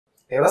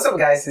Hey, what's up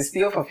guys, it's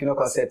Theo from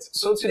Concept.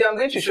 So today I'm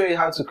going to show you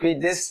how to create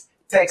this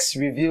text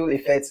reveal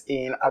effect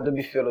in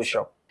Adobe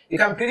Photoshop. You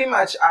can pretty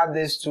much add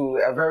this to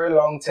a very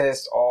long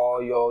text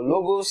or your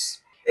logos.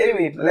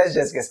 Anyway, let's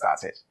just get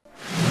started.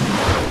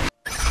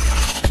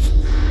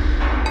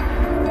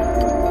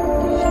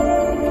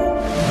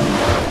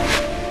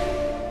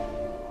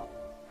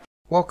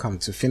 Welcome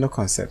to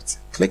Concept.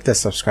 Click the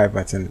subscribe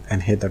button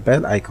and hit the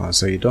bell icon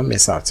so you don't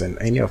miss out on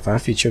any of our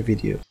future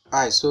videos.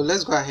 Alright, so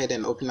let's go ahead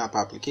and open up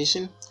our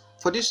application.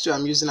 For this too,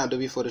 I'm using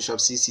Adobe Photoshop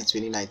CC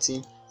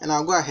 2019 and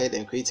I'll go ahead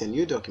and create a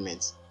new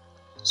document.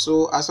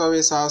 So as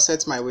always, I'll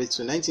set my weight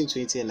to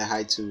 1920 and the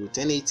height to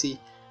 1080,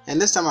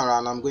 and this time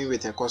around I'm going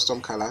with a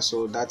custom color,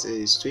 so that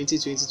is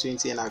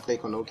 2020 and I'll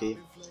click on OK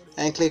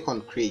and click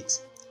on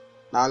create.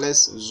 Now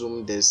let's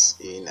zoom this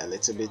in a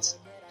little bit.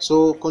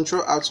 So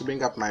Ctrl Alt to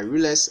bring up my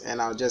rulers, and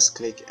I'll just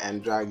click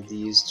and drag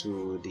these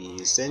to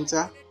the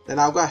center. Then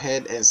I'll go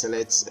ahead and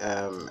select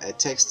a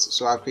text.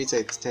 So I'll create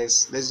a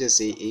text, let's just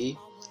say A,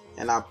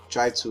 and I'll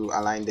try to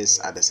align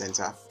this at the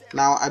center.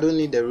 Now I don't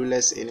need the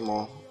rulers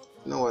anymore.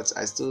 You know what,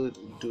 I still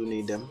do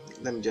need them.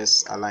 Let me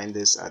just align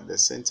this at the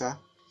center.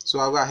 So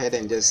I'll go ahead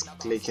and just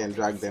click and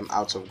drag them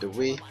out of the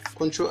way.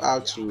 Ctrl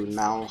Alt to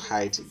now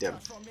hide them.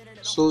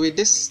 So with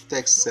this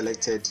text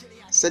selected,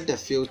 set the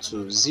fill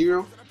to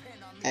 0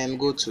 and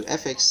go to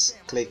FX,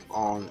 click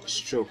on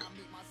stroke.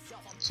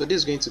 So this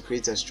is going to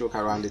create a stroke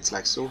around it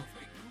like so.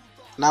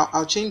 Now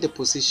I'll change the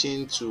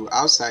position to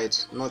outside,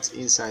 not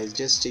inside,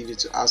 just change it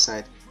to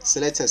outside.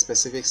 Select a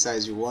specific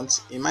size you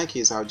want. In my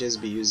case, I'll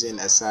just be using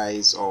a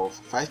size of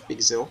 5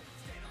 pixels.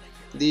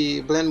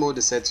 The blend mode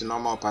is set to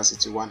normal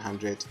opacity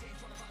 100,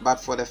 but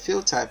for the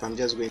fill type I'm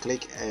just going to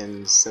click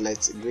and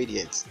select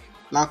gradient.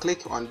 Now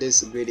click on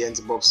this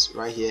gradient box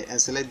right here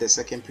and select the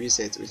second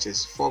preset, which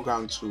is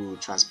foreground to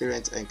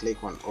transparent, and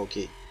click on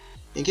OK.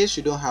 In case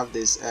you don't have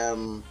this,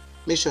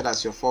 make sure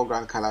that your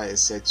foreground color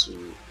is set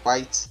to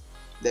white,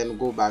 then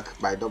go back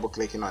by double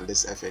clicking on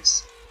this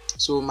FX.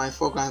 So my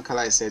foreground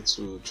color is set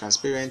to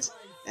transparent,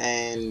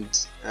 and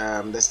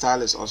the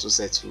style is also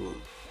set to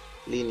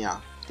linear.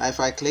 Now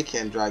if I click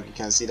and drag, you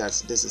can see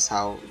that this is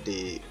how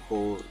the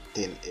whole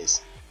thing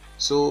is.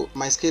 So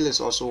my scale is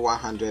also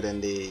 100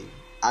 and the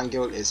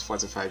angle is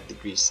 45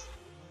 degrees.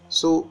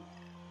 So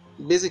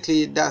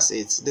basically that's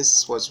it. This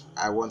is what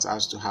I want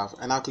us to have,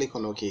 and I'll click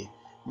on OK.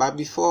 But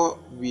before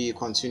we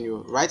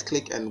continue, right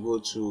click and go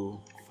to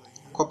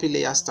copy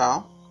layer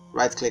style.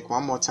 Right click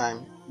one more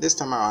time. This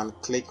time around,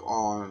 click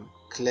on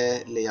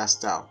clear layer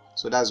style.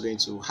 So that's going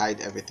to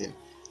hide everything.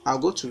 Now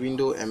go to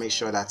window and make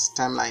sure that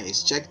timeline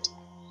is checked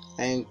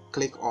and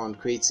click on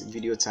create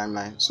video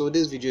timeline. So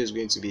this video is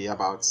going to be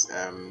about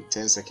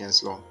 10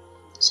 seconds long.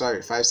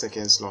 Sorry, 5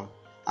 seconds long.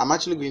 I'm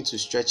actually going to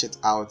stretch it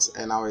out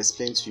and I'll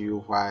explain to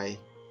you why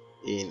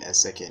in a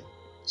second.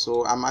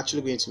 So I'm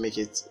actually going to make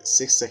it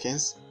 6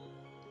 seconds.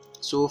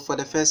 So for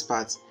the first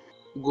part,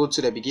 go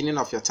to the beginning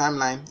of your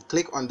timeline,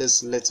 click on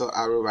this little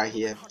arrow right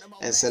here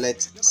and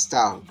select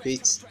style,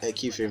 create a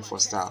keyframe for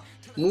style.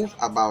 Move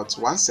about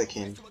 1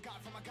 second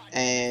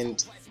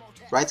and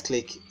right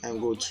click and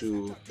go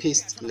to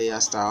paste layer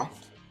style.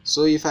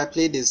 So if I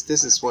play this,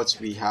 this is what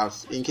we have.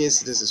 In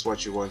case this is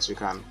what you want, you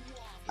can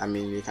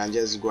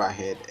just go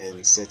ahead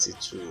and set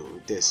it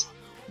to this,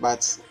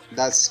 but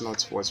that's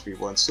not what we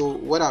want. So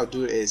what I'll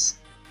do is,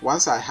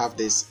 once I have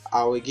this,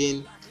 I'll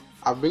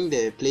bring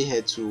the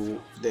playhead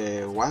to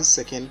the 1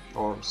 second,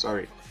 or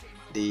sorry,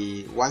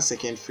 the 1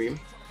 second frame,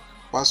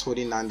 whilst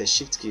holding down the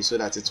shift key so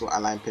that it will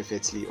align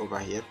perfectly over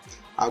here.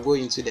 I'll go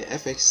into the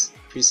FX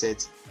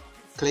preset,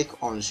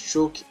 click on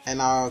stroke,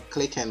 and I'll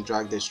click and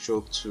drag the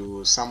stroke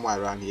to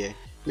somewhere around here,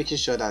 making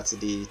sure that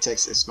the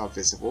text is not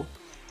visible,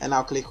 and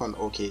I'll click on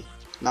OK.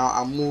 Now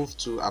I'll move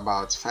to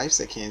about 5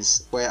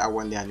 seconds where I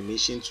want the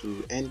animation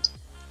to end,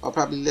 or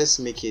probably let's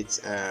make it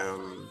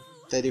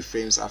 30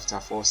 frames after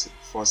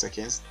 4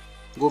 seconds.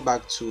 Go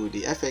back to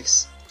the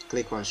FX,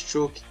 click on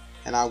stroke,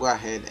 and I'll go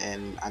ahead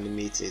and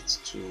animate it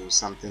to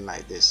something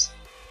like this,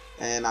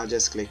 and I'll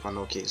just click on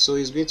OK. So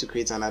it's going to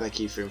create another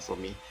keyframe for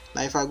me.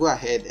 Now if I go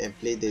ahead and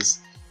play this,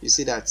 you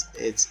see that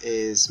it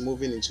is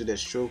moving into the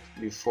stroke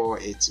before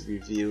it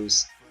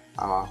reveals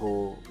our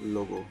whole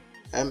logo.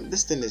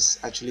 This thing is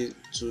actually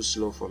too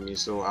slow for me,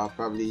 so I'll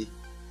probably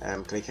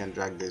click and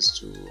drag this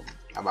to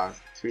about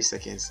 3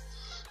 seconds.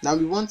 Now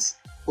we want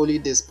only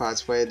this part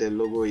where the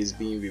logo is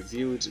being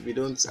reviewed. We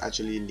don't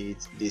actually need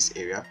this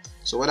area.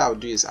 So what I'll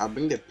do is I'll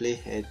bring the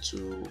playhead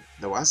to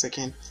the 1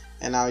 second,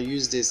 and I'll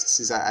use this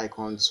scissor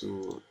icon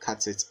to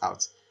cut it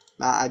out.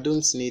 Now I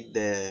don't need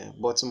the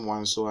bottom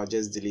one, so I'll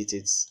just delete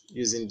it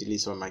using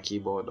delete on my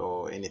keyboard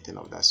or anything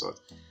of that sort.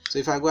 So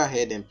if I go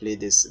ahead and play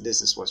this,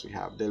 this is what we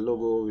have. The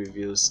logo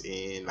reveals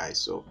in like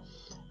so.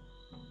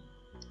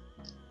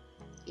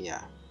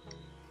 Yeah.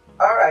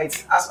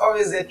 Alright, as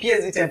always, the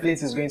PSD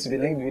template is going to be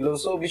linked below,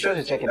 so be sure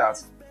to check it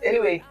out.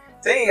 Anyway,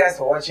 thank you guys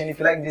for watching. If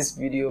you like this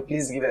video,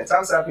 please give it a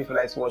thumbs up. If you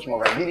like to watch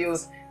more of our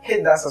videos,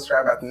 hit that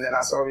subscribe button, and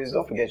as always,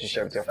 don't forget to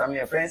share with your family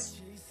and friends.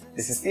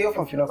 This is Theo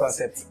from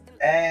Concept,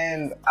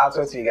 and I'll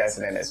talk to you guys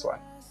in the next one.